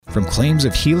From claims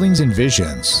of healings and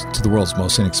visions to the world's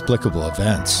most inexplicable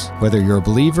events, whether you're a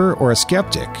believer or a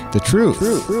skeptic, the truth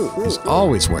is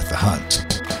always worth the hunt.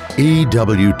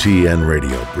 EWTN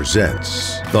Radio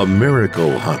presents The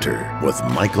Miracle Hunter with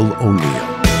Michael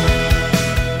O'Neill.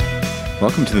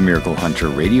 Welcome to the Miracle Hunter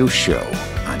radio show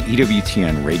on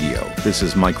EWTN Radio. This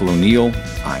is Michael O'Neill.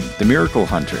 I'm the Miracle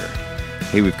Hunter.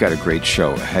 Hey, we've got a great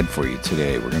show ahead for you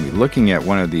today. We're going to be looking at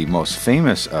one of the most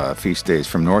famous feast days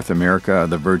from North America,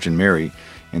 the Virgin Mary,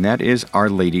 and that is Our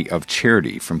Lady of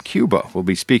Charity from Cuba. We'll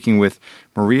be speaking with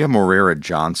Maria Moreira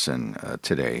Johnson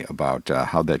today about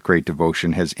how that great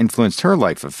devotion has influenced her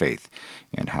life of faith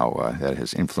and how that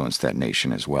has influenced that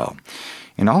nation as well.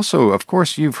 And also, of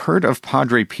course, you've heard of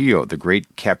Padre Pio, the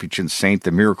great Capuchin saint,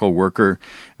 the miracle worker.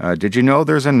 Did you know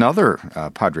there's another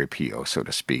Padre Pio, so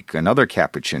to speak, another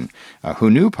Capuchin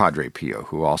who knew Padre Pio,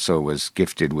 who also was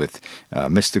gifted with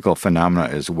mystical phenomena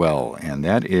as well, and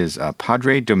that is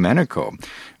Padre Domenico,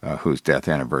 whose death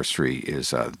anniversary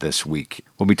is this week.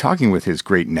 We'll be talking with his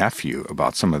great nephew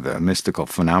about some of the mystical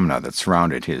phenomena that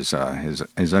surrounded his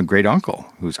great uncle,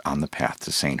 who's on the path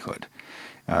to sainthood.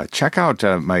 Check out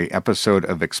my episode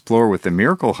of Explore with the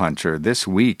Miracle Hunter this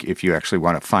week if you actually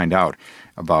want to find out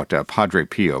about Padre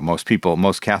Pio.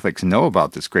 Most Catholics know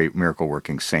about this great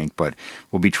miracle-working saint, but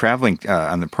we'll be traveling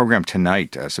on the program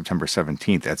tonight, September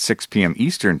 17th at 6 p.m.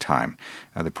 Eastern Time.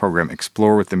 The program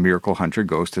Explore with the Miracle Hunter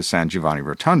goes to San Giovanni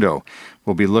Rotondo.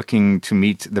 We'll be looking to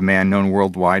meet the man known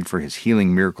worldwide for his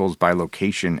healing miracles by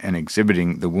location and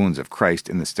exhibiting the wounds of Christ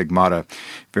in the stigmata.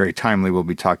 Very timely, we'll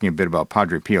be talking a bit about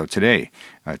Padre Pio today.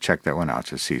 Check that one out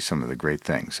to see some of the great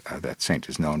things that saint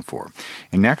is known for.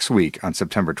 And next week, on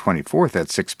September 24th at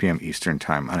 6 p.m. Eastern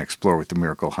Time on Explore with the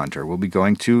Miracle Hunter, we'll be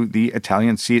going to the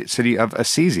Italian city of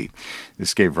Assisi.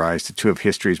 This gave rise to two of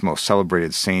history's most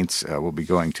celebrated saints. We'll be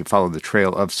going to follow the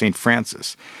trail of St.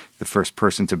 Francis, the first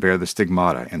person to bear the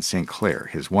stigmata, and St. Clare,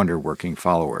 his wonder-working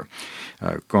follower.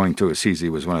 Going to Assisi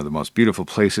was one of the most beautiful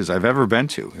places I've ever been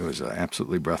to. It was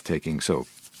absolutely breathtaking, so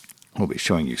we'll be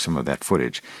showing you some of that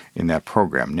footage in that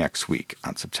program next week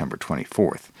on September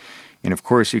 24th. And of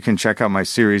course, you can check out my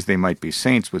series, They Might Be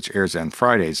Saints, which airs on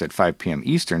Fridays at 5 p.m.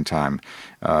 Eastern Time.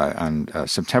 On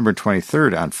September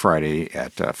 23rd, on Friday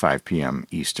at 5 p.m.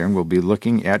 Eastern, we'll be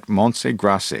looking at Montse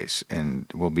Grasses, and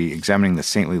we'll be examining the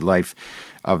saintly life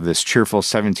of this cheerful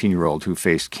 17-year-old who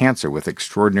faced cancer with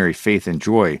extraordinary faith and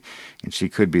joy, and she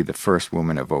could be the first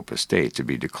woman of Opus Dei to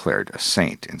be declared a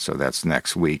saint. And so that's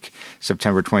next week,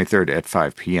 September 23rd at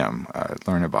 5 p.m.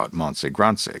 Learn about Montse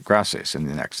Grasses in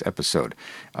the next episode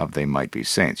of They Might Be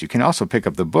Saints. You can also pick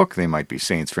up the book They Might Be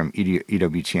Saints from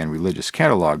EWTN Religious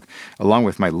Catalog, along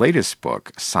with my latest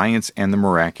book, Science and the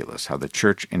Miraculous, How the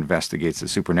Church Investigates the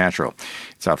Supernatural.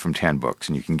 It's out from 10 Books,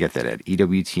 and you can get that at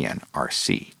EWTNRC.com.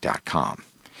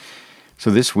 So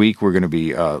this week we're going to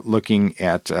be looking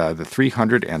at the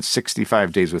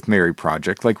 365 Days with Mary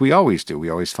project, like we always do. We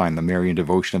always find the Marian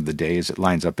devotion of the day as it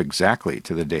lines up exactly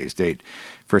to the day's date.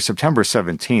 For September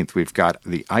 17th, we've got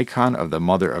the icon of the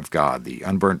Mother of God, the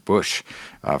unburnt bush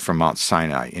from Mount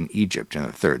Sinai in Egypt in the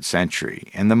 3rd century.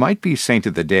 And the might-be saint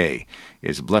of the day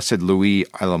is Blessed Louis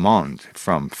Alamond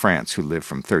from France, who lived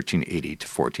from 1380 to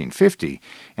 1450.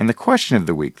 And the question of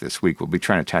the week this week, we'll be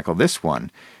trying to tackle this one.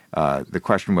 The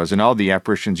question was, in all the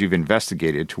apparitions you've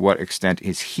investigated, to what extent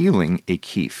is healing a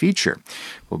key feature?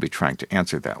 We'll be trying to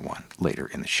answer that one later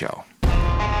in the show.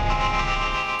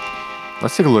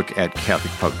 Let's take a look at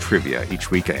Catholic Pub Trivia. Each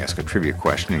week I ask a trivia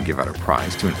question and give out a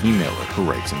prize to an emailer who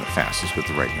writes in the fastest with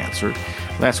the right answer.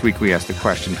 Last week we asked the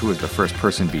question, who was the first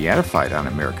person beatified on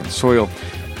American soil?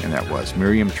 And that was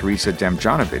Miriam Teresa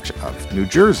Demjanovic of New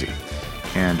Jersey.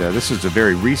 And this is a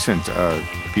very recent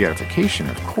beatification,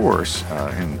 of course,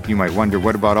 and you might wonder,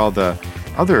 what about all the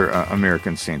other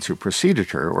American saints who preceded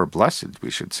her, or blessed, we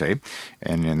should say?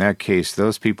 And in that case,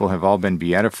 those people have all been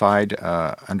beatified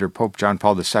under Pope John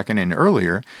Paul II and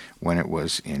earlier, when it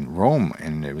was in Rome,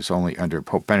 and it was only under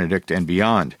Pope Benedict and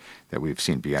beyond that we've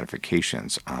seen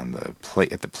beatifications on the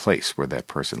at the place where that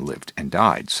person lived and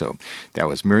died. So that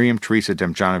was Miriam Teresa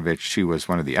Demjanovic. She was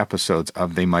one of the episodes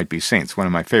of They Might Be Saints, one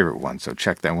of my favorite ones, so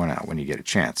check that one out when you get a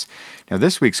chance. Now,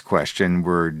 this week's question,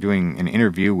 we're doing an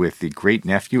interview with the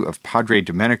great-nephew of Padre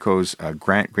Domenico's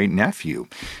great-nephew.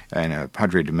 And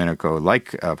Padre Domenico,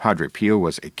 like Padre Pio,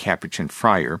 was a Capuchin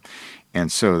friar. And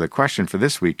so the question for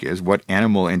this week is, what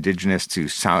animal indigenous to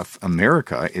South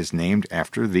America is named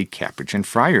after the Capuchin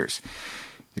friars?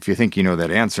 If you think you know that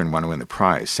answer and want to win the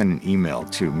prize, send an email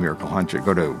to Miracle Hunter.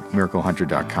 Go to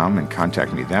miraclehunter.com and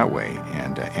contact me that way.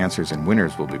 And answers and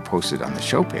winners will be posted on the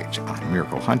show page on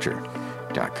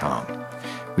miraclehunter.com.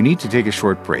 We need to take a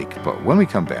short break, but when we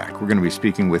come back, we're going to be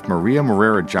speaking with Maria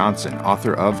Moreira Johnson,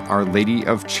 author of Our Lady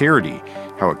of Charity,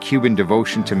 How a Cuban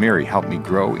Devotion to Mary Helped Me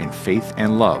Grow in Faith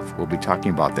and Love. We'll be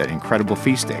talking about that incredible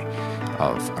feast day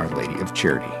of Our Lady of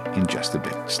Charity in just a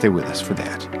bit. Stay with us for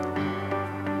that.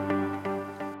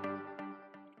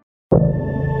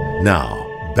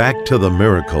 Now, back to the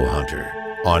Miracle Hunter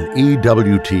on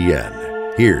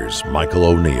EWTN. Here's Michael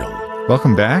O'Neill.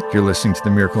 Welcome back. You're listening to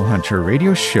the Miracle Hunter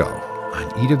radio show on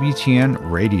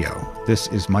EWTN Radio. This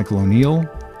is Michael O'Neill.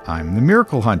 I'm the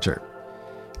Miracle Hunter.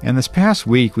 And this past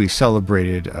week, we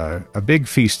celebrated a big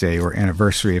feast day or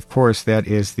anniversary. Of course, that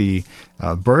is the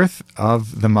birth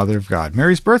of the Mother of God,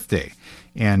 Mary's birthday.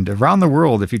 And around the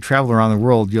world, if you travel around the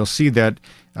world, you'll see that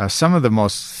some of the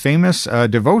most famous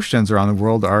devotions around the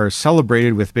world are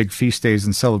celebrated with big feast days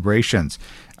and celebrations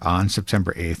on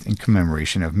September 8th in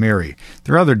commemoration of Mary.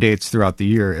 There are other dates throughout the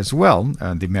year as well,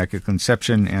 the Immaculate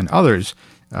Conception and others,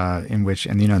 and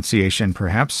the Annunciation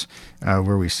perhaps,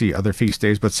 where we see other feast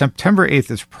days. But September 8th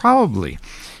is probably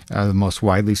the most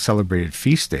widely celebrated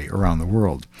feast day around the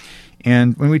world.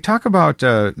 And when we talk about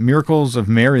miracles of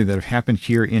Mary that have happened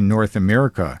here in North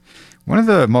America, one of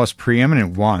the most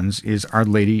preeminent ones is Our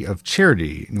Lady of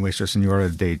Charity, Nuestra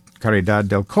Señora de Caridad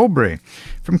del Cobre,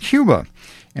 from Cuba.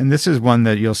 And this is one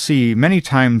that you'll see many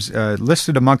times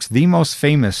listed amongst the most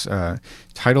famous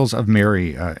titles of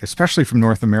Mary, especially from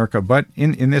North America, but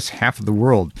in this half of the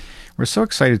world. We're so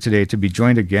excited today to be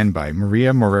joined again by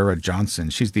Maria Moreira Johnson.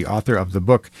 She's the author of the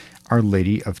book, Our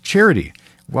Lady of Charity.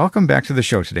 Welcome back to the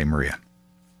show today, Maria.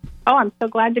 Oh, I'm so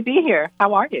glad to be here.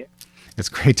 How are you? It's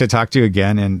great to talk to you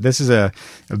again. And this is a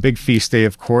big feast day,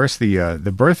 of course.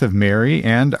 The birth of Mary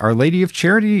and Our Lady of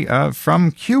Charity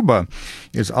from Cuba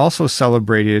is also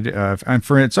celebrated and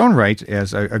for its own right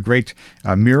as a great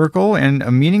miracle and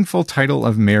a meaningful title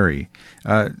of Mary.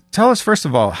 Tell us, first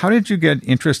of all, how did you get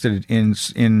interested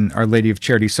in Our Lady of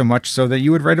Charity so much so that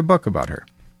you would write a book about her?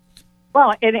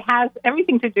 Well, it has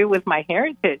everything to do with my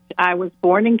heritage. I was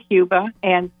born in Cuba,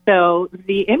 and so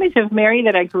the image of Mary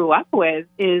that I grew up with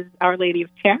is Our Lady of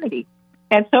Charity.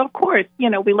 And so, of course,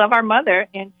 we love our mother,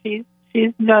 and she's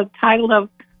the title of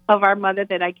our mother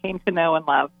that I came to know and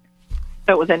love.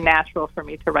 So it was a natural for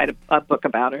me to write a book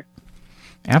about her.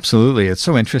 Absolutely. It's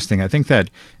so interesting. I think that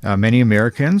many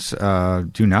Americans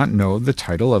do not know the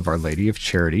title of Our Lady of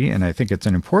Charity, and I think it's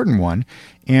an important one.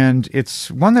 And it's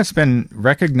one that's been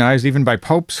recognized even by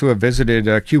popes who have visited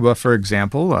Cuba, for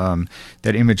example.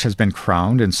 That image has been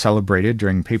crowned and celebrated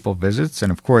during papal visits.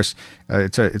 And of course,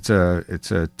 it's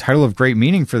a title of great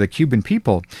meaning for the Cuban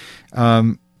people.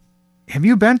 Have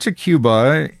you been to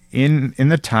Cuba in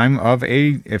the time of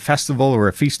a festival or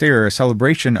a feast day or a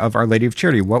celebration of Our Lady of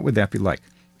Charity? What would that be like?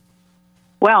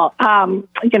 Well,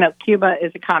 Cuba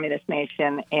is a communist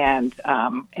nation, and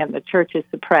the church is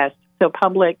suppressed. So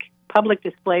public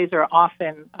displays are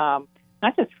often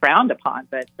not just frowned upon,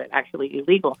 but actually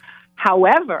illegal.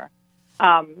 However,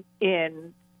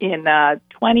 in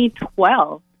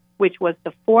 2012, which was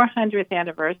the 400th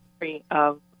anniversary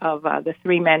of the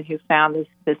three men who found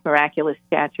this miraculous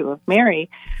statue of Mary,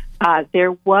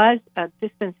 there was a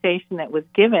dispensation that was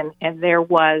given, and there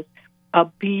was a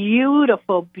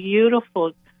beautiful,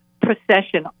 beautiful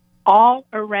procession all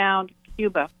around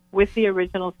Cuba with the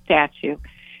original statue.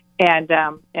 And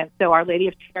so Our Lady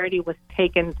of Charity was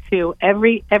taken to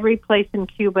every place in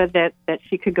Cuba that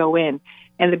she could go in.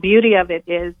 And the beauty of it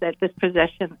is that this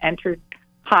procession entered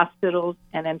hospitals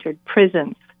and entered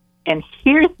prisons. And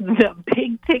here's the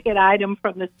big ticket item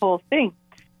from this whole thing.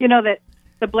 That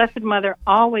the Blessed Mother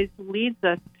always leads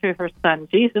us to her Son,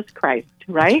 Jesus Christ,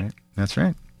 right? That's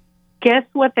right. Guess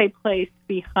what they placed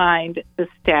behind the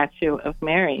statue of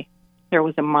Mary? There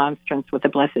was a monstrance with the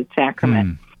Blessed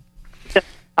Sacrament.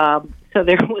 So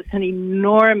there was an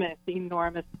enormous,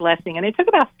 enormous blessing. And it took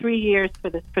about 3 years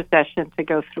for this procession to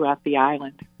go throughout the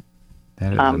island.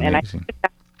 That is amazing.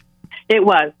 It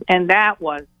was. And that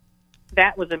was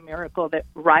a miracle that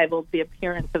rivaled the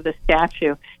appearance of the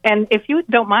statue. And if you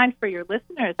don't mind, for your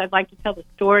listeners, I'd like to tell the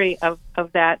story of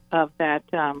that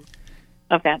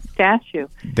statue.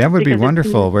 That would be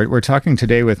wonderful. We're talking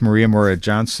today with Maria Moreira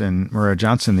Johnson,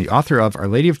 the author of Our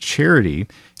Lady of Charity,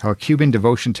 How a Cuban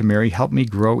Devotion to Mary Helped Me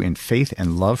Grow in Faith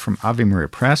and Love from Ave Maria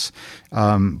Press.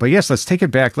 But yes, let's take it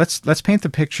back. Let's paint the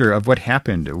picture of what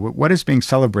happened. What is being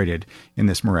celebrated in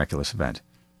this miraculous event?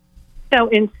 So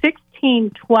in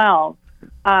 1612,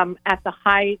 at the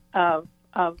height of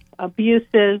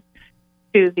abuses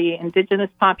to the indigenous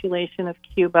population of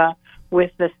Cuba,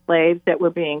 with the slaves that were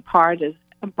being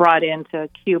brought into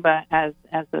Cuba as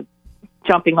a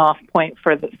jumping off point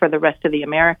for the rest of the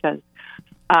Americas.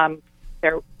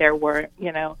 There were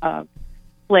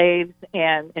slaves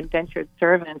and indentured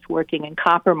servants working in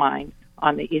copper mines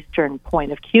on the eastern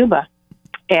point of Cuba.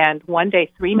 And one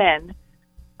day, three men,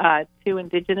 two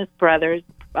indigenous brothers,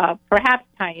 perhaps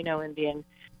Taino Indian,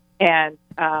 and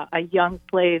a young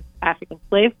African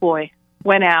slave boy,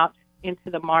 went out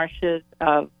into the marshes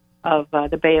of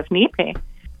the Bay of Nipe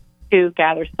to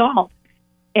gather salt.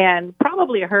 And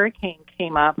probably a hurricane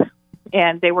came up,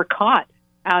 and they were caught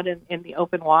out in the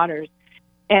open waters.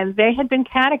 And they had been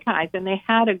catechized, and they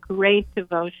had a great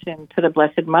devotion to the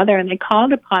Blessed Mother, and they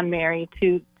called upon Mary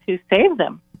to save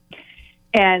them.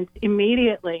 And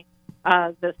immediately,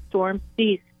 the storm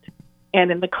ceased,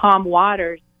 and in the calm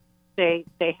waters, they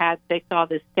saw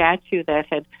this statue that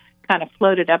had kind of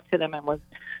floated up to them and was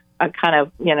kind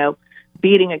of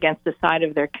beating against the side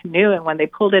of their canoe. And when they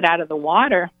pulled it out of the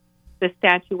water, the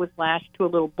statue was lashed to a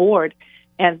little board.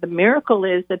 And the miracle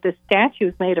is that the statue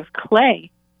is made of clay,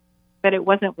 but it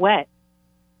wasn't wet.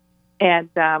 And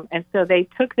so they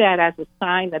took that as a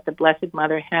sign that the Blessed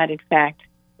Mother had, in fact,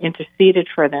 interceded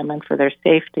for them and for their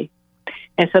safety.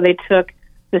 And so they took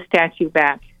the statue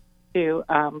back to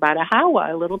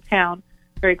Badajoa, a little town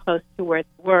very close to where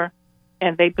they were,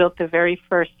 and they built the very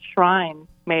first shrine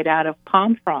made out of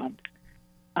palm fronds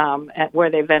where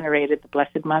they venerated the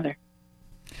Blessed Mother.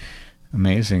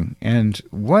 Amazing. And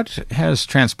what has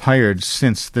transpired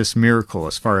since this miracle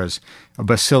as far as a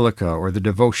basilica or the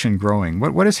devotion growing?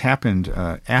 What has happened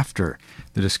after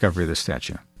the discovery of the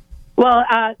statue? Well,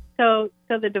 so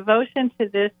the devotion to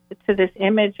this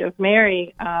image of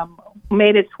Mary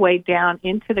made its way down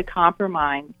into the copper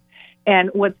mines. And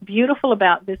what's beautiful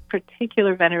about this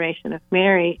particular veneration of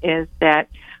Mary is that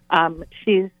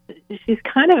she's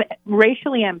kind of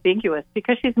racially ambiguous.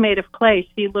 Because she's made of clay,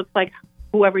 she looks like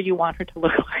whoever you want her to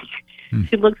look like.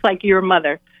 She looks like your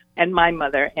mother and my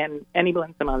mother and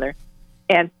anyone's mother.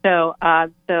 And so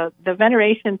the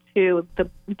veneration to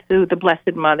the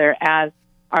Blessed Mother as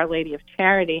Our Lady of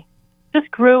Charity just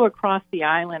grew across the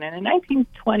island. And in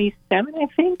 1927, I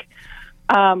think,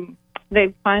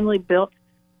 they finally built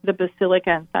the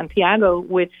Basilica in Santiago,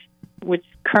 which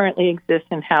currently exists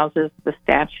and houses the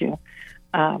statue.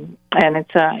 And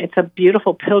it's a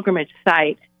beautiful pilgrimage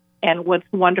site. And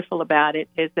what's wonderful about it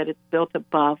is that it's built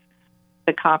above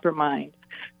the copper mines.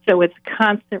 So it's a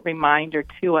constant reminder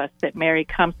to us that Mary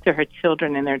comes to her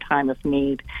children in their time of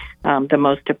need, the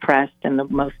most oppressed and the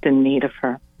most in need of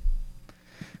her.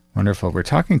 Wonderful. We're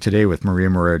talking today with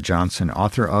Maria Moreira Johnson,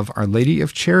 author of Our Lady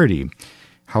of Charity,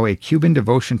 How a Cuban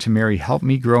Devotion to Mary Helped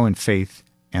Me Grow in Faith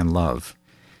and Love.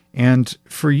 And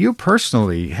for you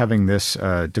personally, having this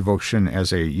devotion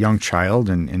as a young child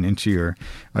and into your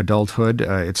adulthood,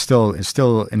 it's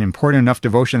still an important enough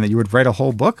devotion that you would write a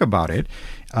whole book about it.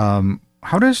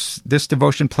 How does this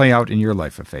devotion play out in your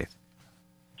life of faith?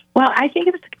 Well, I think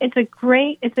it's a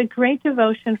great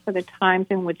devotion for the times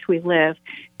in which we live,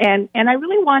 and I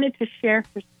really wanted to share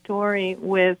her story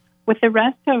with the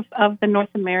rest of the North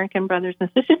American brothers and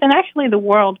sisters, and actually the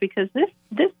world, because this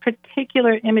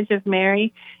particular image of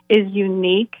Mary is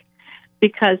unique,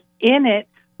 because in it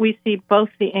we see both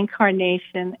the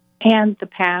incarnation and the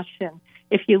passion.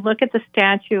 If you look at the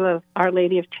statue of Our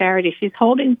Lady of Charity, she's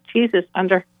holding Jesus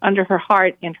under her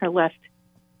heart in her left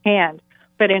hand,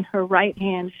 but in her right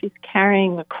hand she's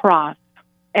carrying a cross.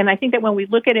 And I think that when we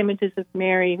look at images of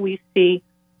Mary, we see,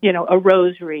 a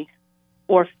rosary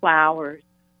or flowers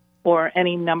or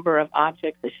any number of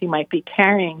objects that she might be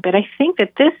carrying. But I think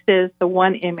that this is the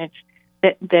one image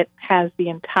that has the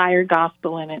entire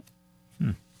gospel in it.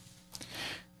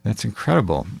 That's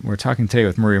incredible. We're talking today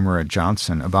with Maria Moreira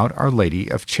Johnson about Our Lady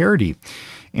of Charity.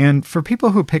 And for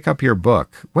people who pick up your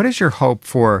book, what is your hope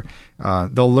for,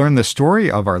 they'll learn the story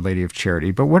of Our Lady of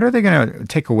Charity, but what are they going to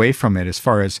take away from it as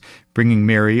far as bringing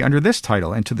Mary under this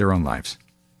title into their own lives?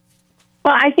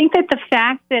 Well, I think that the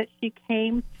fact that she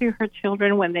came to her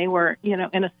children when they were, in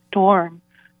a storm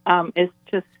is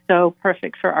just so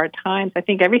perfect for our times. I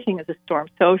think everything is a storm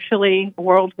socially,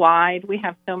 worldwide. We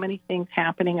have so many things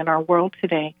happening in our world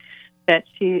today that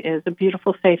she is a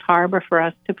beautiful safe harbor for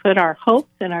us to put our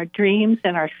hopes and our dreams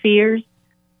and our fears,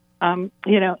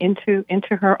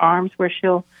 into her arms, where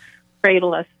she'll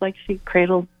cradle us like she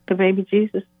cradled the baby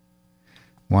Jesus.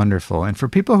 Wonderful. And for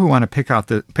people who want to pick up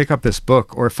this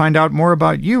book or find out more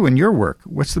about you and your work,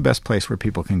 what's the best place where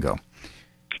people can go?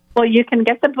 Well, you can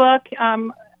get the book.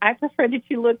 I prefer that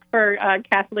you look for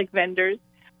Catholic vendors,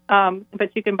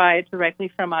 but you can buy it directly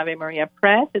from Ave Maria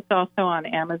Press. It's also on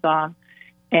Amazon,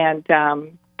 and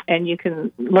you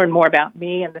can learn more about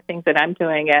me and the things that I'm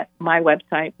doing at my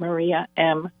website,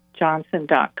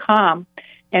 mariamjohnson.com.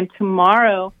 And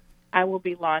tomorrow, I will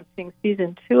be launching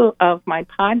season 2 of my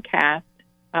podcast,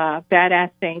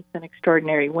 Badass Saints and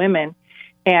Extraordinary Women,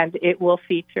 and it will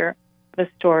feature the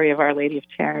story of Our Lady of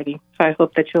Charity. So I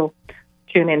hope that you'll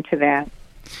tune into that.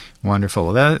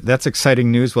 Wonderful. Well, that's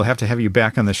exciting news. We'll have to have you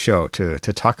back on the show to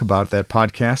talk about that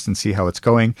podcast and see how it's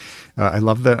going. I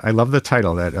love the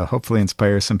title. That hopefully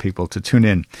inspires some people to tune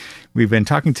in. We've been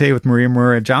talking today with Maria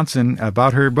Moreira Johnson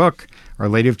about her book, Our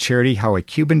Lady of Charity: How a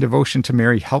Cuban Devotion to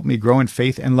Mary Helped Me Grow in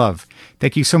Faith and Love.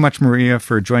 Thank you so much, Maria,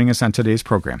 for joining us on today's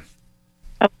program.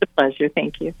 It's a pleasure.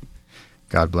 Thank you.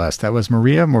 God bless. That was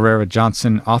Maria Moreira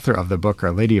Johnson, author of the book,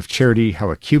 Our Lady of Charity: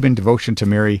 How a Cuban Devotion to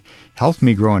Mary Helped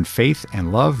Me Grow in Faith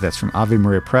and Love. That's from Ave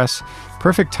Maria Press.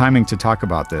 Perfect timing to talk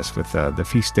about this with the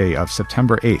feast day of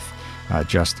September 8th,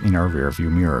 just in our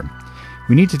rearview mirror.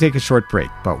 We need to take a short break,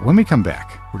 but when we come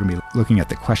back, we're going to be looking at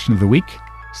the question of the week.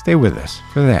 Stay with us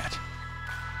for that.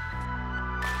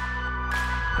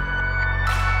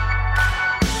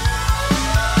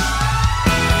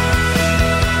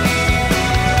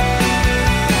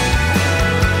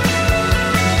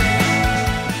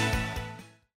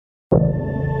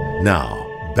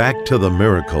 Now, back to the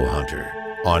Miracle Hunter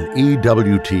on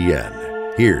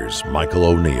EWTN. Here's Michael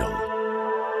O'Neill.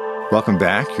 Welcome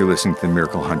back. You're listening to the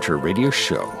Miracle Hunter radio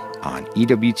show on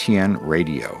EWTN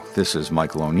Radio. This is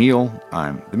Michael O'Neill.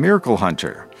 I'm the Miracle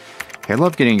Hunter. Hey, I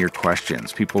love getting your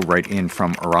questions. People write in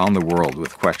from around the world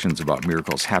with questions about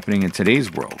miracles happening in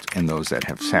today's world and those that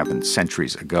have happened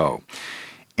centuries ago.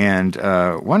 And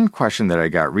one question that I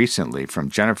got recently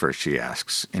from Jennifer, she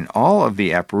asks, in all of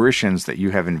the apparitions that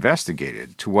you have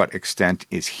investigated, to what extent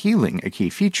is healing a key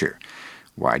feature?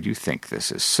 Why do you think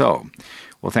this is so?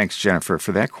 Well, thanks, Jennifer,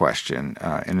 for that question.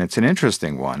 And it's an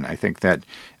interesting one. I think that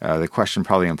the question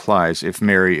probably implies if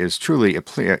Mary is truly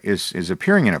is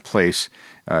appearing in a place,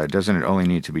 doesn't it only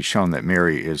need to be shown that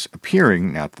Mary is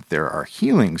appearing, not that there are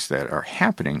healings that are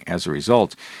happening as a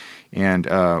result? And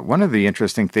one of the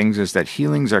interesting things is that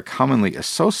healings are commonly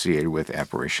associated with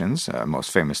apparitions,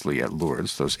 most famously at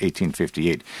Lourdes, those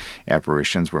 1858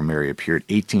 apparitions where Mary appeared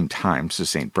 18 times to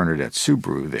St. Bernadette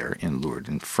Soubirous there in Lourdes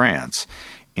in France.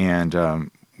 And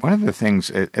one of the things,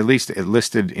 at least it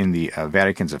listed in the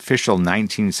Vatican's official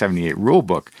 1978 rule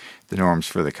book, the norms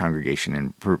for the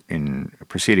congregation in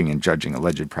proceeding and judging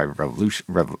alleged private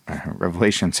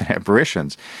revelations and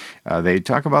apparitions, they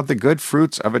talk about the good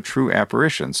fruits of a true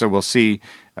apparition. So we'll see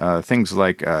things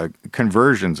like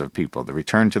conversions of people, the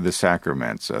return to the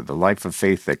sacraments, the life of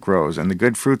faith that grows, and the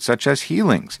good fruits such as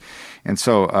healings. And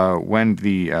so when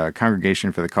the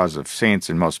Congregation for the Cause of Saints,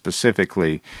 and most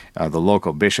specifically the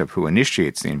local bishop who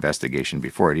initiates the investigation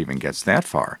before it even gets that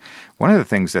far, one of the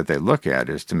things that they look at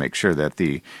is to make sure that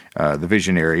the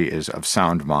visionary is of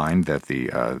sound mind, that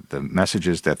the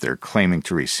messages that they're claiming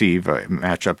to receive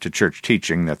match up to church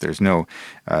teaching, that there's no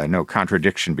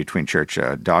contradiction between church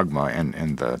dogma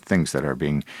and the things that are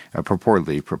being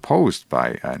purportedly proposed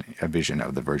by a vision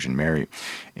of the Virgin Mary.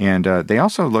 And they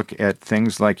also look at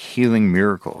things like healing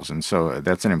miracles. And so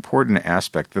that's an important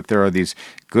aspect, that there are these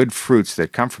good fruits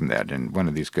that come from that. And one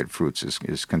of these good fruits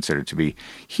is considered to be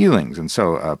healings. And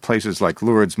so places like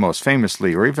Lourdes most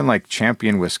famously, or even like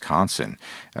Champion, Wisconsin,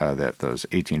 that those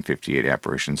 1858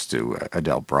 apparitions to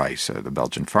Adele Bryce, the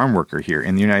Belgian farm worker here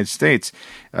in the United States,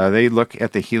 they look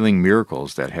at the healing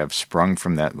miracles that have sprung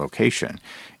from that location.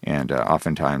 And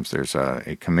oftentimes there's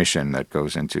a commission that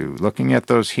goes into looking at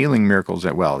those healing miracles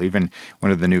as well. Even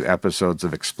one of the new episodes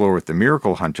of Explore with the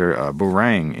Miracle Hunter,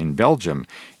 Bourang in Belgium,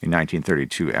 in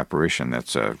 1932 apparition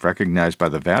that's recognized by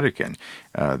the Vatican.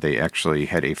 They actually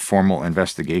had a formal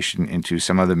investigation into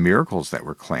some of the miracles that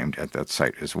were claimed at that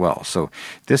site as well. So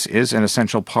this is an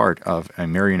essential part of a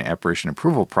Marian apparition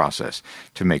approval process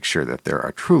to make sure that there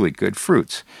are truly good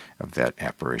fruits of that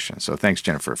apparition. So thanks,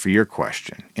 Jennifer, for your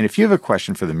question. And if you have a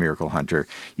question for the Miracle Hunter,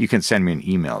 you can send me an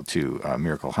email to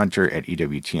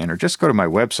miraclehunter@EWTN, or just go to my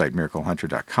website,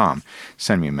 miraclehunter.com.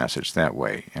 Send me a message that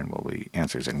way, and we'll be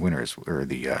answers and winners, or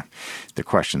the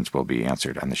questions will be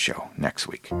answered on the show next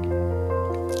week.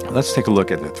 Let's take a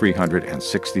look at the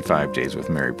 365 Days with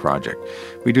Mary project.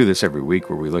 We do this every week,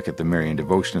 where we look at the Marian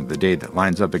devotion of the day that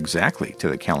lines up exactly to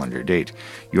the calendar date.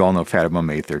 You all know Fatima,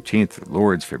 May 13th,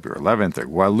 Lourdes, February 11th, or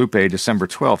Guadalupe, December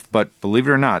 12th, but believe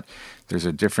it or not, there's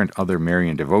a different other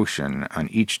Marian devotion on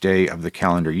each day of the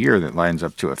calendar year that lines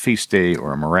up to a feast day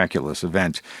or a miraculous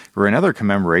event or another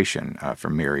commemoration for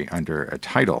Mary under a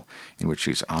title in which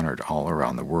she's honored all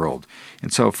around the world.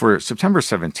 And so for September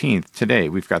 17th, today,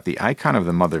 we've got the icon of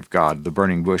the Mother of God, the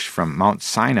burning bush from Mount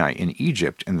Sinai in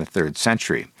Egypt in the 3rd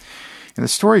century. And the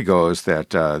story goes that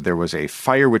there was a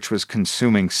fire which was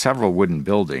consuming several wooden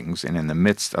buildings, and in the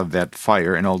midst of that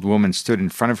fire, an old woman stood in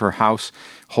front of her house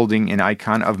holding an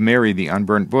icon of Mary, the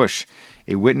unburnt bush.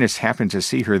 A witness happened to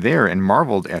see her there and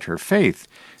marveled at her faith.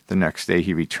 The next day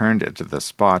he returned to the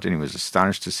spot, and he was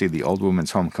astonished to see the old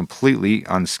woman's home completely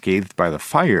unscathed by the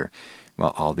fire,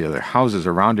 while all the other houses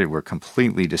around it were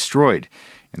completely destroyed.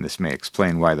 And this may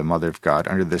explain why the Mother of God,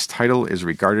 under this title, is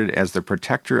regarded as the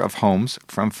protector of homes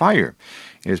from fire.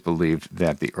 It is believed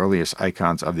that the earliest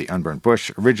icons of the unburned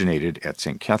bush originated at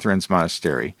St. Catherine's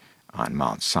Monastery on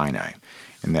Mount Sinai.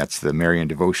 And that's the Marian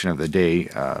devotion of the day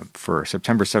for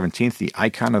September 17th, the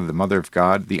icon of the Mother of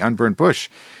God, the unburned bush,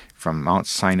 from Mount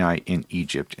Sinai in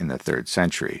Egypt in the 3rd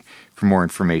century. For more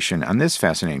information on this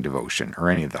fascinating devotion, or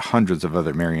any of the hundreds of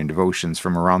other Marian devotions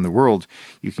from around the world,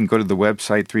 you can go to the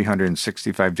website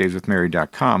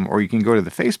 365dayswithmary.com, or you can go to the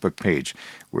Facebook page,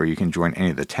 where you can join any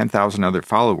of the 10,000 other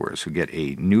followers who get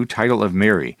a new title of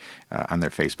Mary on their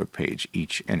Facebook page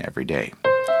each and every day.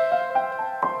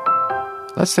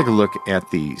 Let's take a look at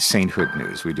the sainthood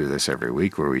news. We do this every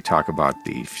week, where we talk about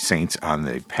the saints on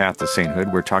the path to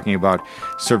sainthood. We're talking about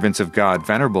servants of God,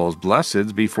 venerables,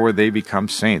 blesseds, before they become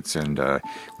saints. And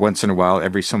once in a while,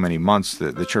 every so many months,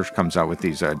 the church comes out with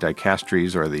these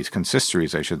dicasteries, or these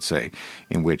consistories, I should say,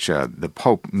 in which the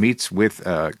Pope meets with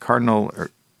Cardinal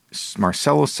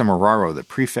Marcello Semeraro, the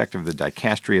prefect of the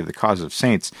Dicastery of the Cause of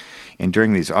Saints, and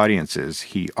during these audiences,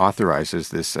 he authorizes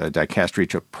this dicastery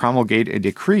to promulgate a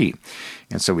decree.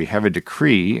 And so we have a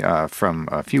decree from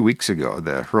a few weeks ago,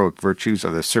 the heroic virtues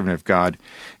of the servant of God,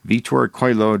 Vitor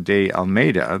Coelho de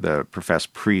Almeida, the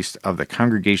professed priest of the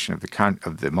Congregation of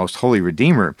the Most Holy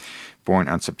Redeemer, born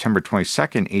on September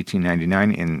 22nd,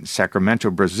 1899 in Sacramento,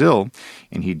 Brazil,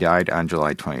 and he died on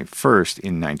July 21st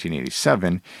in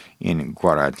 1987 in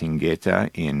Guaratingueta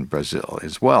in Brazil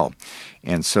as well.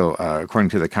 And so,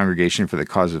 according to the Congregation for the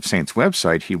Cause of Saints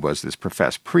website, he was this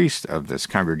professed priest of this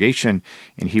congregation,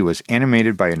 and he was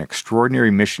animated by an extraordinary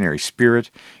missionary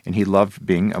spirit, and he loved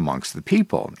being amongst the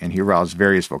people. And he aroused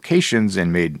various vocations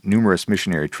and made numerous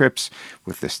missionary trips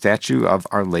with the statue of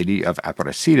Our Lady of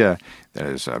Aparecida, that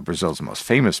is Brazil's most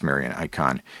famous Marian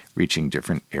icon, reaching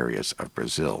different areas of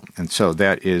Brazil. And so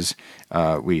that is,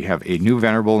 we have a new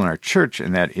venerable in our church,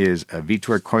 and that is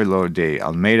Vitor Coelho de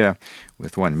Almeida.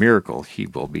 With one miracle, he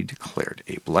will be declared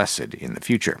a blessed in the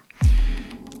future.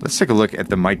 Let's take a look at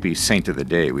the might-be saint of the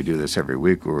day. We do this every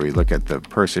week, where we look at the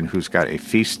person who's got a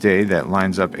feast day that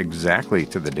lines up exactly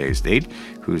to the day's date,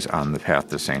 who's on the path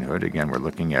to sainthood. Again, we're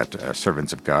looking at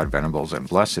servants of God, venerables, and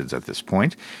blesseds at this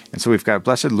point. And so we've got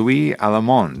Blessed Louis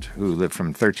Allemande, who lived from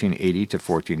 1380 to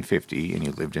 1450, and he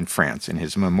lived in France, and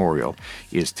his memorial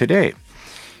is today.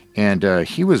 And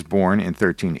he was born in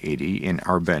 1380 in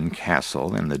Arbennes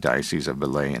Castle in the Diocese of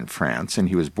Belley in France, and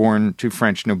he was born to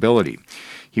French nobility.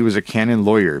 He was a canon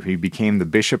lawyer. He became the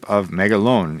Bishop of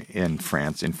Maguelone in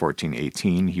France in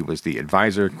 1418. He was the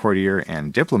advisor, courtier,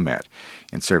 and diplomat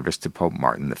in service to Pope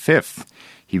Martin V.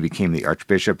 He became the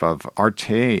Archbishop of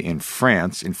Arthez in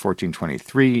France in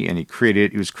 1423, and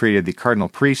he was created the cardinal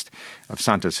priest of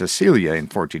Santa Cecilia in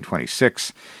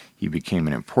 1426. He became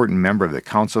an important member of the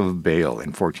Council of Bale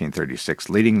in 1436,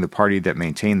 leading the party that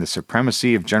maintained the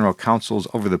supremacy of general councils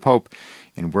over the Pope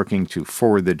and working to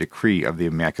forward the decree of the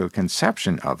Immaculate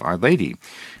Conception of Our Lady.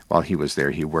 While he was there,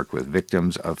 he worked with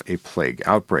victims of a plague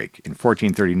outbreak. In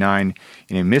 1439,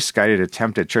 in a misguided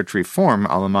attempt at church reform,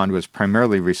 Allemande was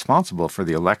primarily responsible for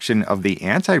the election of the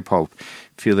anti-pope,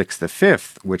 Felix V,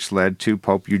 which led to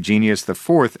Pope Eugenius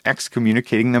IV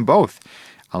excommunicating them both.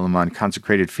 Allemande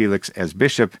consecrated Felix as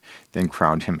bishop, then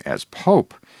crowned him as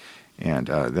pope. And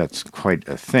that's quite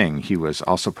a thing. He was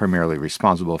also primarily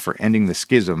responsible for ending the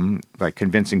schism by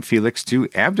convincing Felix to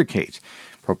abdicate.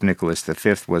 Pope Nicholas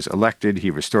V was elected. He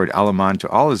restored Allemande to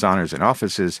all his honors and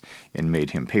offices and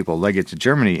made him papal legate to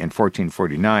Germany in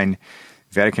 1449.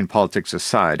 Vatican politics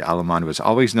aside, Allemande was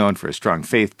always known for his strong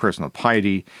faith, personal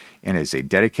piety, and as a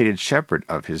dedicated shepherd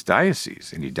of his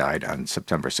diocese. And he died on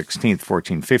September 16,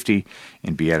 1450,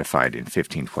 and beatified in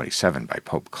 1527 by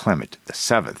Pope Clement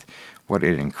VII. What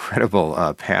an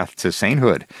incredible path to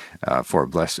sainthood for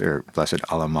Blessed Louis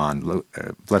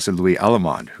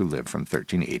Allemande, who lived from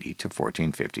 1380 to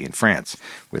 1450 in France.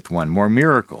 With one more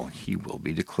miracle, he will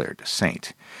be declared a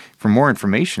saint. For more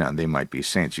information on They Might Be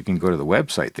Saints, you can go to the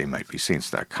website,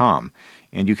 theymightbesaints.com,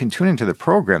 and you can tune into the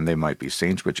program They Might Be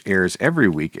Saints, which airs every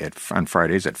week on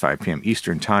Fridays at 5 p.m.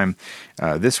 Eastern Time.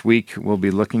 This week, we'll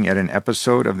be looking at an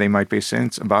episode of They Might Be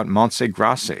Saints about Montse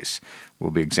Grasses. We'll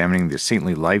be examining the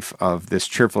saintly life of this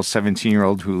cheerful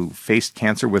 17-year-old who faced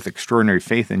cancer with extraordinary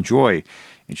faith and joy,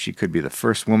 and she could be the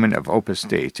first woman of Opus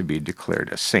Dei to be declared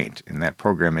a saint. And that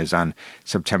program is on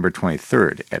September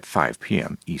 23rd at 5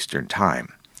 p.m. Eastern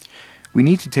Time. We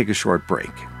need to take a short break,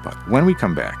 but when we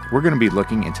come back, we're going to be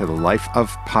looking into the life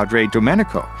of Padre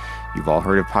Domenico. You've all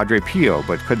heard of Padre Pio,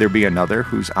 but could there be another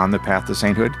who's on the path to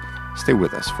sainthood? Stay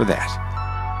with us for that.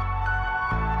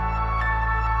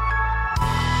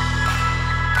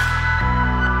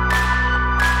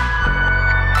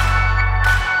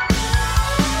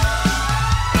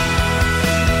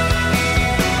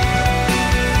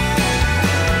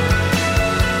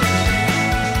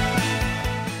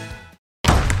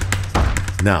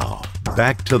 Now,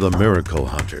 back to the Miracle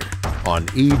Hunter on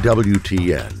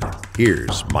EWTN.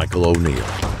 Here's Michael O'Neill.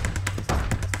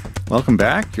 Welcome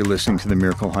back. You're listening to the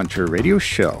Miracle Hunter radio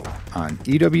show on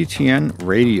EWTN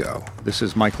Radio. This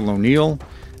is Michael O'Neill.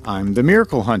 I'm the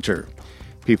Miracle Hunter.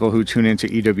 People who tune into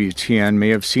EWTN may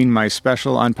have seen my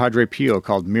special on Padre Pio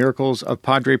called Miracles of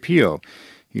Padre Pio.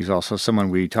 He's also someone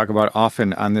we talk about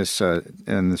often on this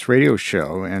radio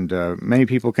show, and many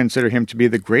people consider him to be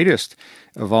the greatest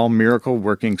of all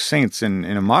miracle-working saints, in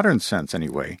a modern sense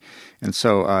anyway. And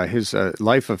so his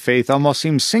life of faith almost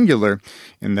seems singular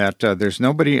in that there's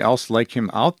nobody else like him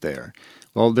out there.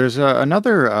 Well, there's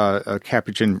another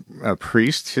Capuchin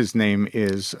priest. His name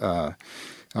is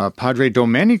Padre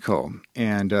Domenico,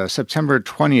 and September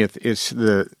 20th is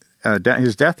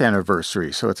his death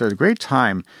anniversary. So it's a great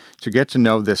time to get to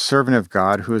know this servant of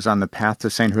God who is on the path to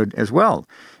sainthood as well.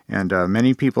 And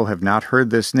many people have not heard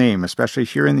this name, especially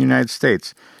here in the United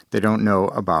States. They don't know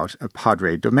about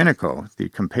Padre Domenico, the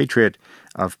compatriot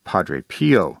of Padre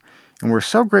Pio. And we're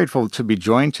so grateful to be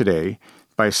joined today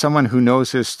by someone who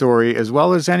knows his story as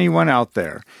well as anyone out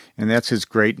there, and that's his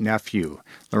great-nephew,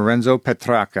 Lorenzo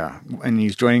Petracca, and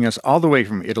he's joining us all the way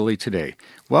from Italy today.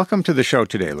 Welcome to the show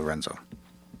today, Lorenzo.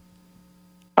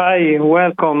 Hi,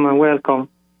 welcome.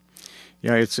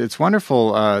 Yeah, it's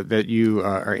wonderful that you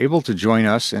are able to join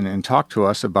us and talk to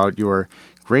us about your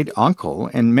great-uncle.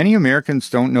 And many Americans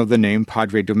don't know the name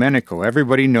Padre Domenico.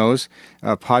 Everybody knows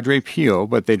Padre Pio,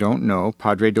 but they don't know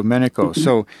Padre Domenico.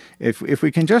 So if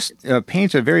we can just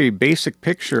paint a very basic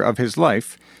picture of his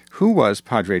life, who was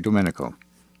Padre Domenico?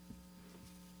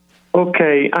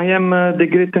 Okay, I am the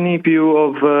great-nephew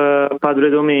of Padre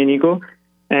Domenico.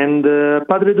 And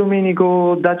Padre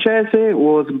Domenico da Cese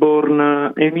was born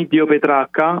Emidio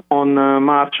Petracca on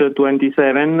March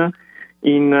 27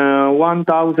 in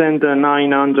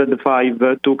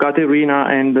 1905 to Caterina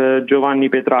and Giovanni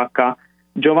Petracca.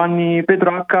 Giovanni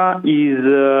Petracca is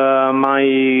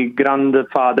my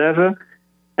grandfather,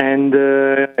 and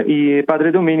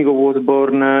Padre Domenico was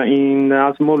born in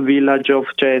a small village of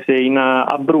Cese in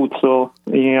Abruzzo,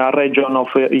 in a region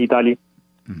of Italy.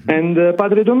 Mm-hmm. And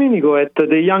Padre Domenico, at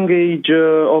the young age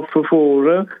of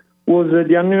 4, was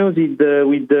diagnosed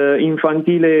with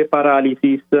infantile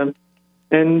paralysis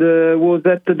and was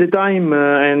at the time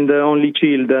and only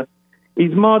child.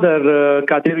 His mother,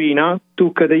 Caterina,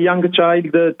 took the young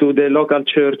child to the local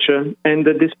church and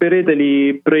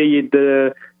desperately prayed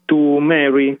to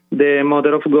Mary, the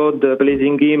Mother of God,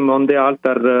 placing him on the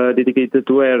altar dedicated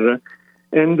to her.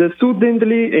 And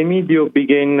suddenly, Emidio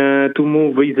began to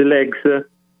move his legs.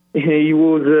 He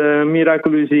was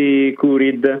miraculously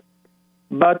cured.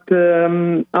 But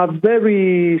a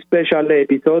very special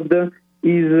episode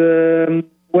is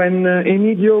when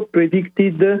Emidio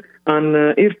predicted an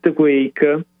earthquake.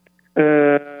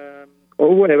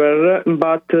 However,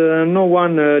 but no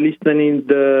one listened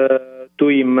to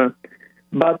him.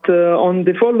 But on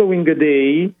the following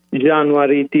day,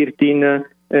 January 13,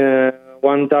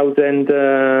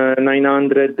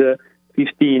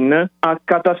 1915, a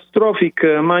catastrophic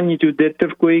magnitude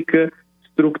earthquake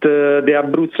struck the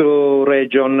Abruzzo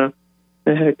region,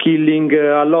 killing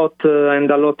a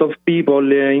lot of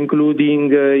people, including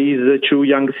his 2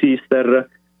 young sisters.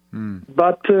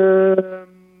 But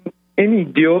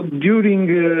Emidio, during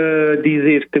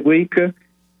this earthquake,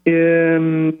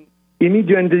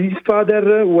 Emidio and his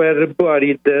father were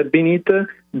buried beneath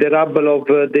the rubble of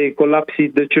the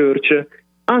collapsed church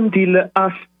until a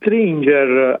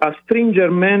stranger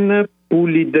man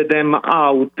pulled them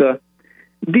out.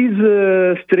 This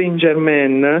stranger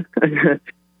man,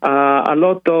 a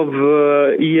lot of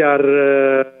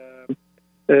years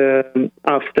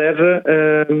after,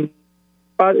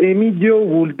 Emidio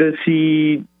would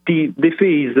see the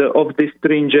face of the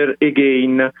stranger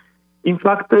again. In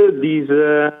fact, this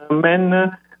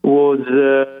man was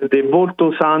the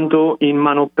Volto Santo in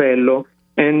Manopello,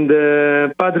 and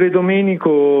Padre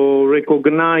Domenico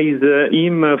recognized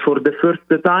him for the first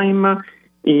time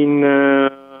in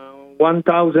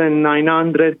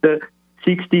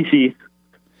 1966.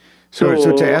 So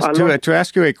to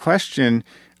ask you a question,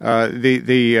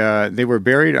 they were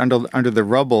buried under the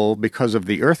rubble because of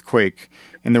the earthquake,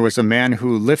 and there was a man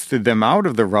who lifted them out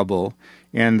of the rubble,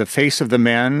 and the face of the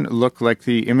man looked like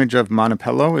the image of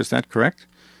Manopello. Is that correct?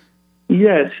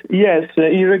 Yes.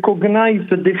 He recognized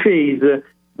the face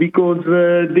because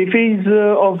the face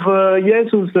of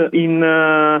Jesus in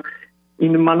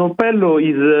Manopello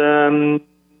is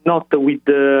not with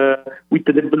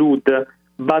the blood,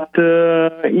 but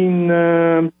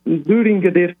during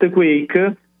the earthquake,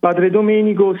 Padre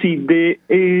Domenico see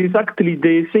exactly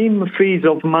the same face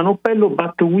of Manopello,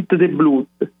 but with the blood.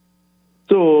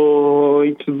 So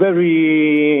it's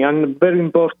very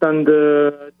important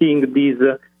thing this,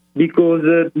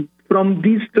 because from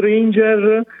this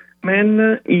stranger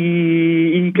man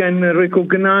he can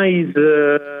recognize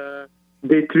the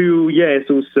true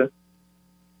Jesus.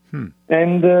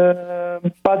 And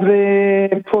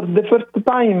Padre, for the first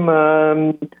time,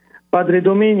 Padre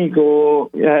Domenico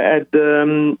had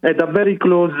a very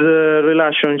close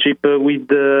relationship with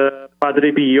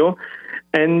Padre Pio,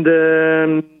 and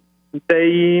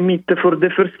they meet for the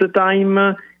first time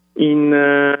in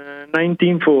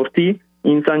 1940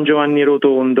 in San Giovanni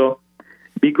Rotondo,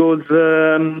 because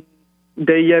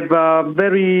they have a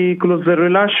very close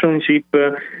relationship,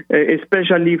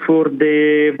 especially for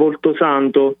the Volto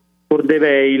Santo, for the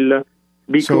veil.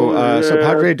 Because, so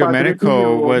Padre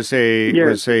Domenico was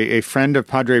a friend of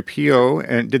Padre Pio,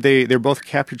 and they're both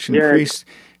Capuchin priests.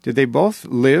 Did they both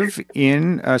live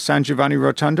in San Giovanni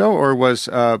Rotondo, or was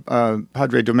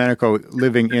Padre Domenico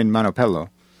living in Manopello?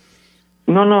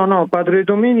 No. Padre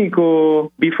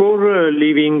Domenico, before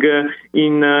living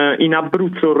in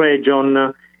Abruzzo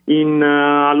region, in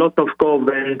a lot of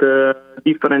convent,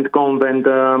 different convent,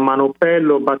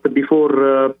 Manopello, but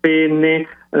before Penne,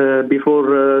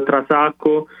 before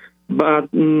Trasacco,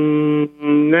 but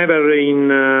never in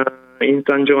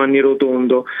San Giovanni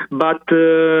Rotondo. But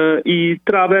he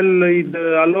traveled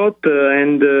a lot,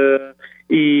 and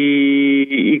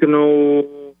he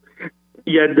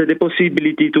had the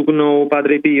possibility to know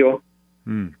Padre Pio.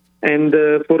 And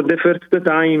for the first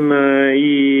time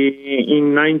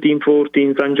in 1940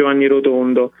 in San Giovanni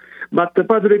Rotondo. But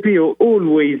Padre Pio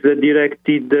always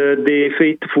directed the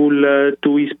faithful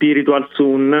to his spiritual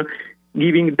son,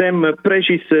 giving them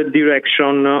precious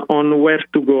direction on where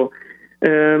to go.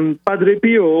 Padre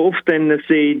Pio often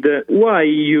said, why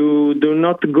you do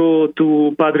not go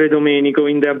to Padre Domenico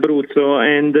in the Abruzzo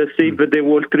and save the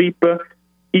whole trip?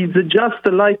 Is just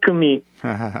like me.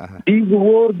 These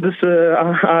words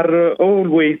are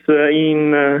always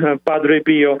in Padre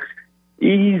Pio.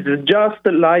 He is just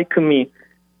like me.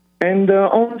 And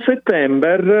on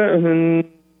September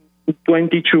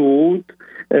 22,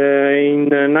 in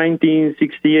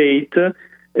 1968,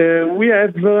 we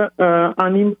have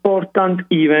an important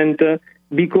event,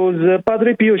 because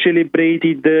Padre Pio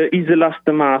celebrated his last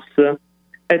Mass.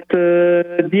 At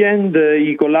the end,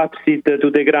 he collapsed to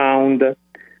the ground.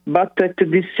 But at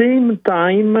the same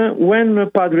time,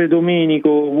 when Padre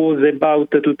Domenico was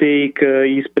about to take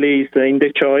his place in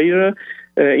the choir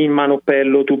in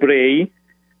Manopello to pray,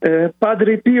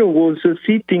 Padre Pio was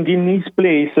sitting in his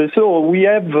place. So we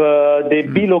have the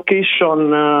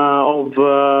bilocation of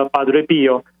Padre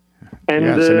Pio. And,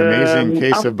 it's an amazing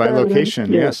case of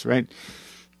bilocation. Yes, right.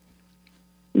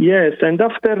 Yes, and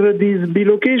after this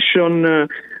bilocation,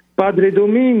 Padre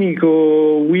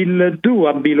Domenico will do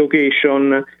a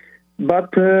bilocation, but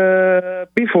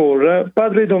before,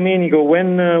 Padre Domenico,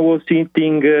 when was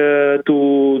sitting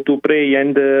to pray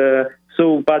and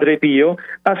saw Padre Pio,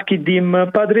 asked him,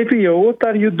 Padre Pio, what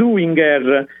are you doing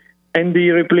here? And he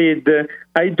replied,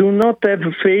 I do not have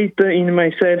faith in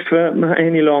myself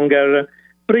any longer.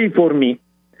 Pray for me.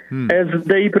 As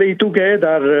they pray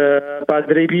together,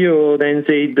 Padre Pio then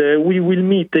said, we will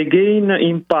meet again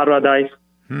in paradise.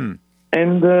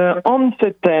 And on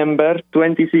September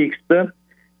 26th,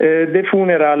 the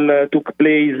funeral took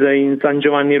place in San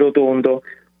Giovanni Rotondo.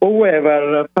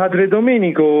 However, Padre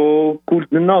Domenico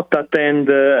could not attend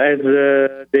as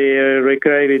they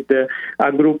required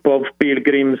a group of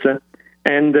pilgrims,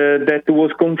 and that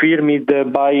was confirmed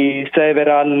by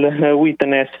several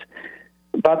witnesses.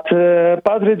 But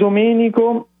Padre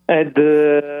Domenico had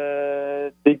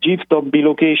the gift of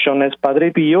bilocation as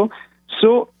Padre Pio,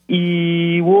 so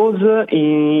he was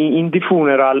in the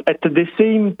funeral. At the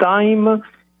same time,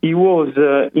 he was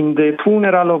in the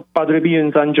funeral of Padre Pio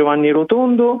in San Giovanni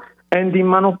Rotondo and in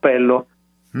Manopello.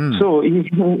 So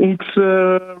it's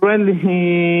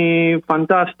really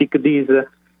fantastic, this.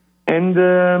 And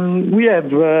we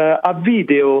have a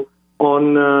video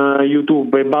on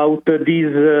YouTube about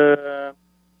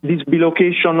this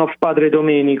bilocation of Padre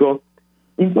Domenico.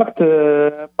 In fact,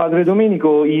 Padre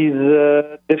Domenico is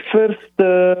the first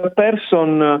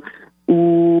person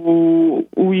who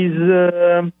is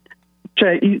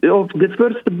of the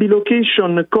first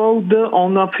bilocation code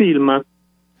on a film.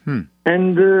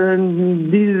 And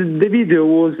the video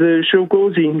was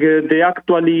showcasing the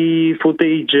actually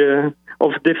footage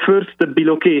of the first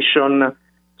bilocation.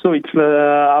 So it's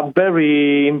a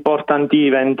very important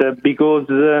event because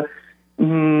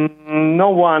no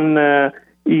one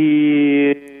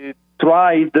he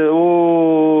tried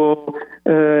or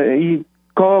he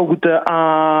caught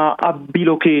a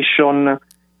bilocation.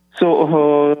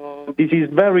 So this is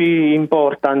very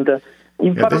important.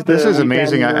 This is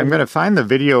amazing. I'm going to find the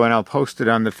video and I'll post it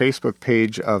on the Facebook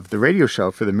page of the radio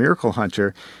show for the Miracle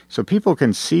Hunter so people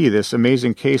can see this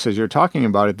amazing case as you're talking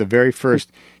about it, the very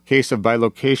first case of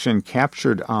bilocation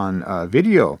captured on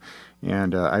video.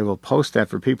 And I will post that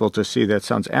for people to see. That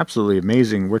sounds absolutely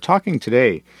amazing. We're talking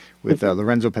today with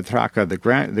Lorenzo Petracca,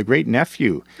 the great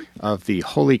nephew of the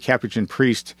holy Capuchin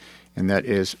priest, and that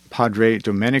is Padre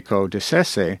Domenico de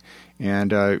Sesse.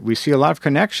 And we see a lot of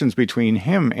connections between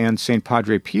him and St.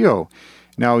 Padre Pio.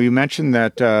 Now, you mentioned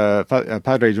that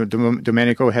Padre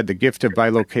Domenico had the gift of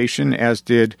bilocation, as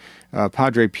did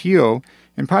Padre Pio.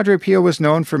 And Padre Pio was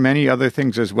known for many other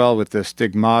things as well, with the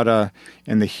stigmata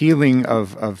and the healing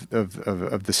of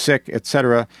the sick,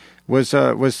 etc. Was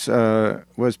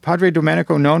Padre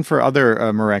Domenico known for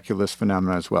other miraculous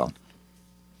phenomena as well?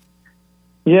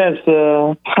 Yes,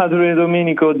 Padre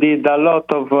Domenico did a lot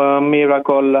of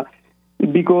miracle.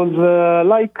 Because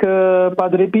like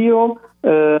Padre Pio,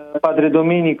 Padre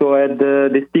Domenico had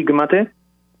the stigmate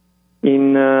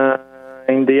in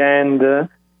the end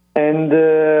and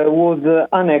was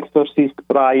an exorcist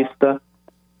priest.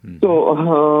 Mm-hmm.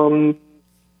 So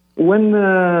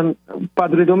when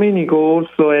Padre Domenico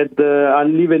also had a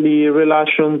lively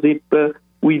relationship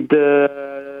with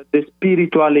the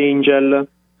spiritual angel.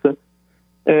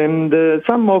 And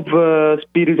some of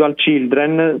spiritual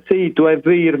children say to have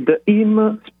heard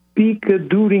him speak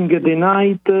during the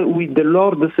night with the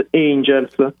Lord's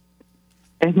angels.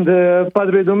 And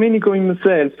Padre Domenico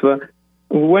himself,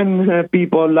 when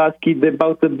people asked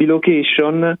about the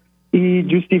bilocation, he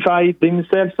justified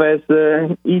himself as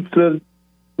it's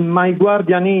my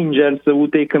guardian angels who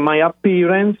take my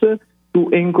appearance to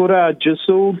encourage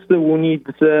souls who need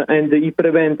and he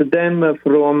prevent them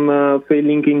from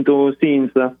falling into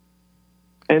sins.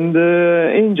 And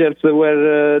angels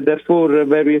were therefore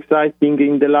very exciting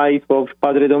in the life of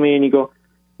Padre Domenico,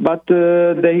 but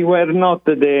they were not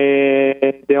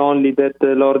the only that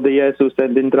Lord Jesus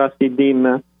had entrusted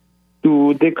him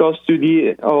to the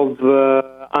custody of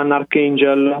an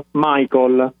archangel,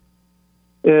 Michael.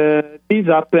 This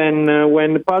happened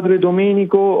when Padre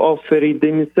Domenico offered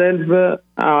himself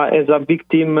as a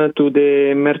victim to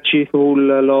the merciful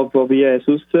love of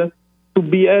Jesus, to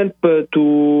be helped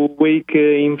to wake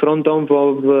in front of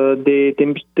the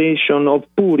temptation of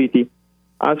purity,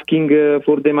 asking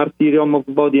for the martyrium of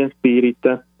body and spirit.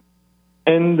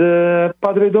 And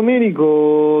Padre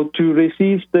Domenico, to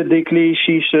resist the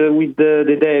clashes with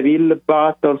the devil,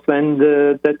 battles, and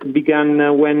that began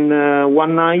when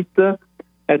one night,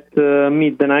 at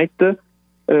midnight,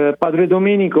 Padre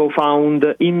Domenico found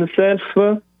himself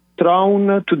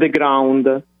thrown to the ground.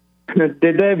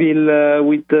 The devil,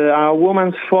 with a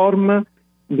woman's form,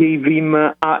 gave him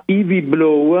a heavy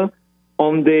blow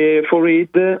on the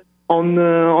forehead on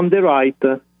the right.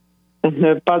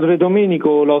 Padre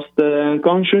Domenico lost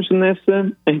consciousness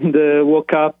and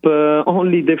woke up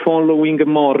only the following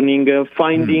morning,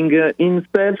 finding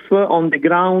himself on the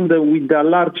ground with a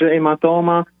large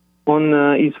hematoma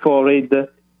on his forehead,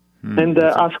 and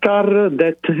a scar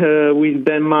that will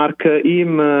then mark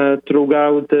him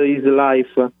throughout his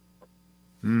life.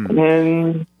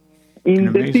 And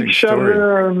in the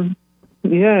picture,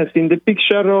 yes, in the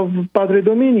picture of Padre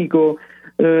Domenico,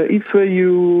 if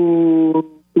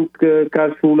you look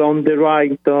careful on the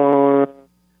right,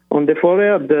 on the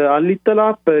forehead, a little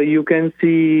up, you can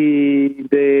see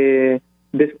the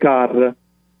scar.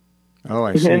 Oh,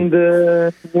 I see. And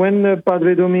when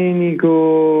Padre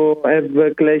Domenico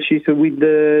have clashes with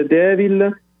the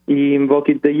devil, he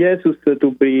invoked Jesus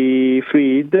to be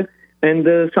freed,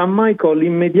 and San Michael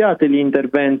immediately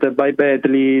intervened by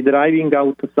badly driving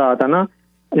out Satan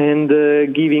and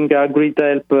giving a great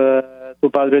help to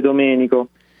Padre Domenico.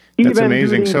 That's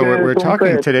amazing. So we're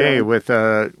talking today with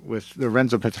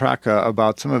Lorenzo Petracca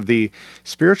about some of the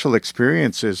spiritual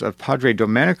experiences of Padre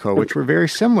Domenico, which were very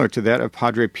similar to that of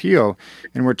Padre Pio.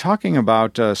 And we're talking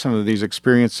about some of these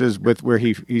experiences with where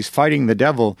he's fighting the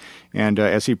devil. And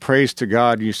as he prays to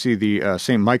God, you see the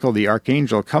St. Michael, the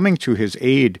archangel, coming to his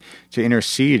aid to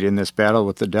intercede in this battle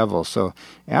with the devil. So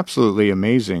absolutely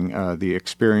amazing, the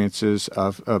experiences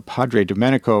of Padre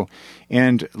Domenico.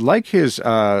 And like his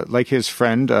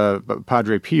friend,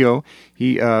 Padre Pio.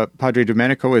 Padre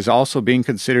Domenico is also being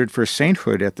considered for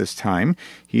sainthood at this time.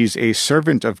 He's a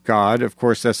servant of God. Of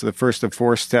course, that's the first of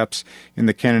 4 steps in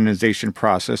the canonization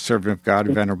process: servant of God,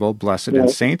 venerable, blessed, and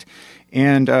saint.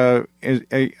 And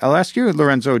I'll ask you,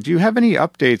 Lorenzo, do you have any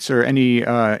updates or any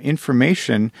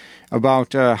information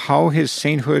about how his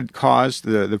sainthood cause,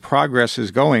 the progress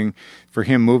is going for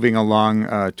him moving along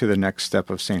to the next step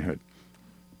of sainthood?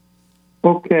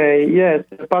 Okay, yes.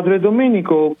 Padre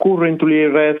Domenico currently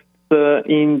rests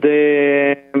in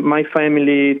my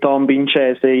family tomb in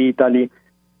Cese, Italy.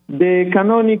 The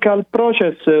canonical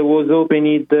process was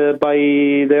opened by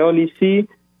the Holy See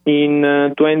in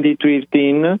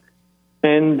 2013,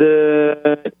 and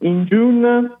in June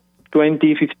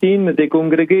 2015, the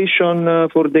Congregation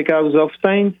for the Cause of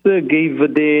Saints gave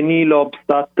the nil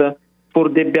obstat for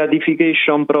the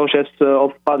beatification process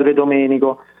of Padre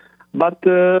Domenico. But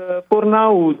for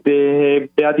now, the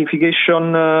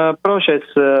beatification process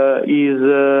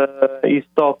is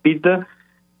stopped,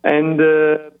 and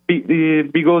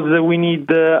because we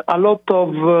need a lot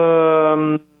of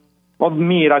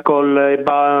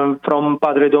miracle from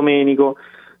Padre Domenico.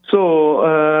 So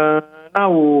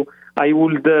now I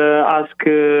would ask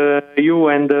you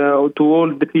and to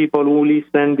all the people who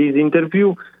listen this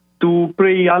interview to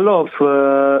pray a lot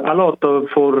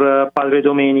for Padre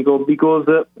Domenico, because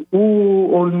who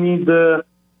all need a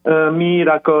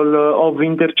miracle of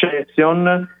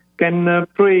intercession can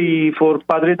pray for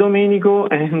Padre Domenico,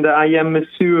 and I am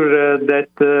sure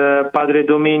that Padre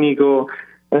Domenico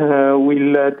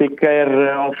will take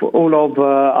care of all of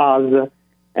us.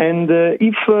 And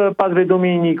if Padre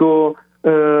Domenico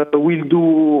will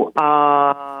do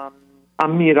a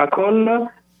miracle,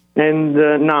 and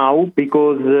now,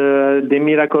 because the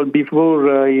miracle before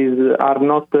are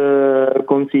not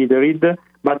considered,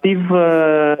 but if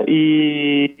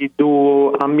he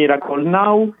do a miracle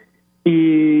now,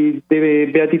 the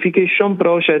beatification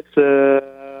process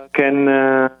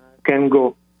can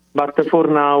go. But for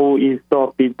now, is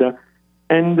stopped.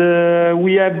 And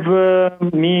we have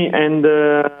me and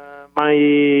my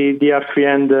dear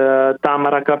friend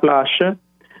Tamara Kaplash.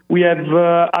 We have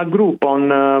a group on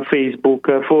Facebook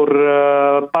for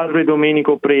Padre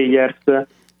Domenico prayers. Wonderful.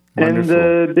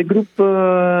 And the group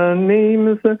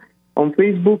names on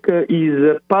Facebook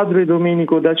is Padre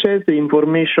Domenico da Cese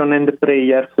Information and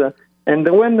Prayers. And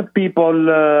when people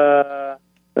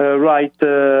write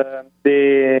the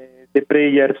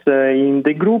prayers in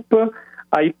the group,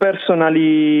 I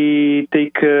personally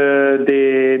take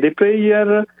the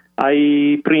prayer,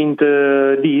 I print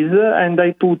this, and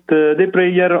I put the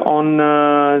prayer on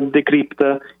the crypt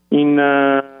in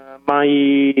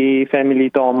my family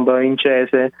tomb in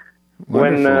Cese.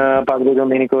 Wonderful. When Padre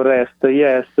Domenico rests,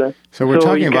 yes. So we're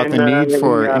talking about the need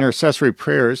for intercessory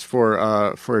prayers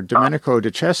for Domenico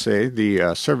da Cese,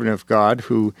 the servant of God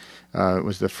who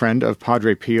was the friend of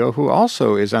Padre Pio, who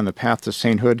also is on the path to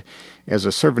sainthood. As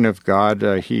a servant of God,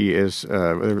 he is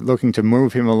looking to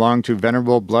move him along to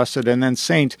venerable, blessed, and then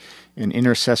saint, and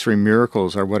intercessory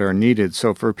miracles are what are needed.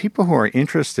 So for people who are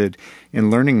interested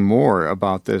in learning more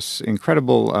about this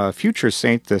incredible future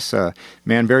saint, this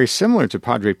man very similar to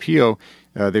Padre Pio,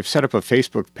 they've set up a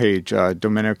Facebook page,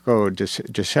 Domenico da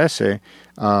Cese,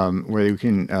 where you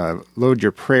can load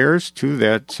your prayers to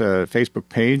that Facebook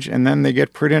page, and then they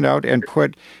get printed out and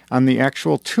put on the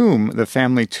actual tomb, the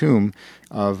family tomb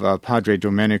of Padre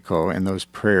Domenico, and those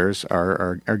prayers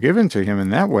are given to him in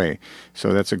that way.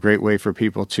 So that's a great way for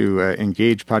people to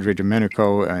engage Padre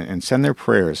Domenico and send their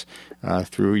prayers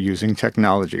through using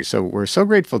technology. So we're so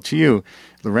grateful to you,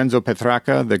 Lorenzo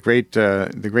Petracca, the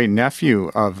great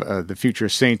nephew of the future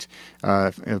saint,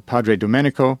 Padre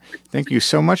Domenico. Thank you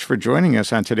so much for joining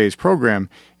us on today's program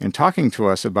and talking to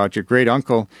us about your great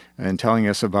uncle and telling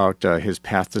us about his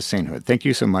path to sainthood. Thank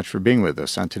you so much for being with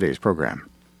us on today's program.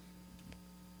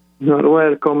 You're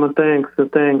welcome. Thanks.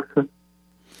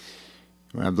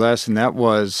 God bless. And that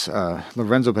was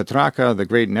Lorenzo Petracca, the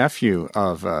great nephew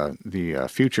of the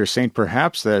future saint,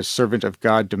 perhaps, the servant of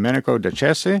God, Domenico da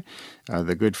Cese,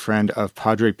 the good friend of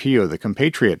Padre Pio, the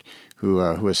compatriot,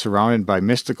 who is surrounded by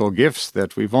mystical gifts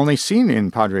that we've only seen in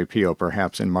Padre Pio,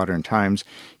 perhaps in modern times.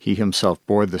 He himself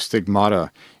bore the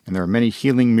stigmata, and there are many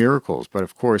healing miracles. But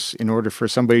of course, in order for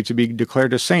somebody to be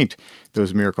declared a saint,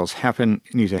 those miracles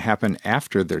need to happen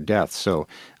after their death. So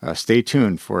stay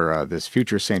tuned for this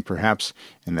future saint, perhaps,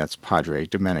 and that's Padre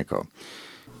Domenico.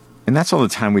 And that's all the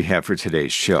time we have for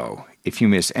today's show. If you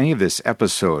miss any of this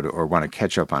episode or want to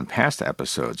catch up on past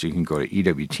episodes, you can go to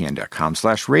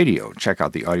EWTN.com/radio, check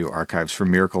out the audio archives for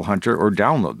Miracle Hunter, or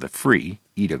download the free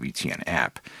EWTN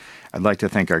app. I'd like to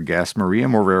thank our guest, Maria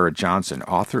Morera Johnson,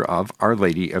 author of Our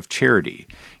Lady of Charity,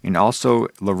 and also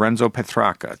Lorenzo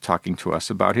Petracca, talking to us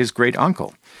about his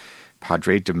great-uncle,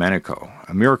 Padre Domenico,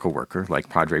 a miracle worker like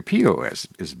Padre Pio as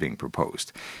is being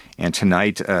proposed. And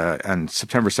tonight, on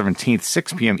September 17th,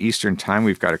 6 p.m. Eastern Time,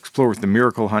 we've got Explore with the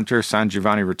Miracle Hunter, San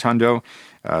Giovanni Rotondo.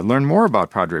 Learn more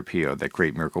about Padre Pio, that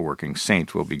great miracle-working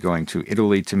saint. We'll be going to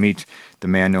Italy to meet the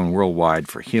man known worldwide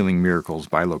for healing miracles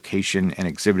by location and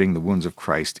exhibiting the wounds of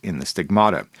Christ in the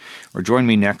Stigmata. Or join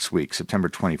me next week, September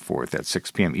 24th at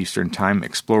 6 p.m. Eastern Time,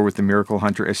 Explore with the Miracle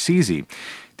Hunter, Assisi.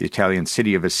 The Italian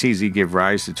city of Assisi gave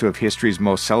rise to two of history's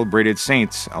most celebrated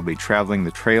saints. I'll be traveling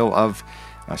the trail of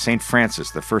St.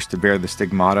 Francis, the first to bear the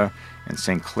stigmata, and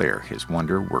St. Clare, his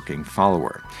wonder-working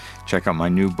follower. Check out my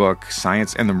new book,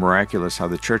 Science and the Miraculous, How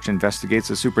the Church Investigates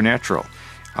the Supernatural,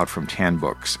 out from Tan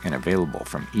Books and available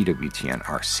from EWTNRC.com.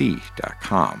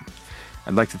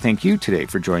 I'd like to thank you today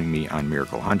for joining me on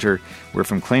Miracle Hunter, where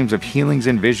from claims of healings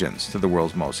and visions to the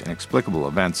world's most inexplicable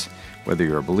events, whether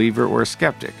you're a believer or a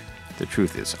skeptic, the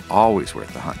truth is always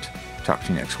worth the hunt. Talk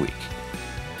to you next week.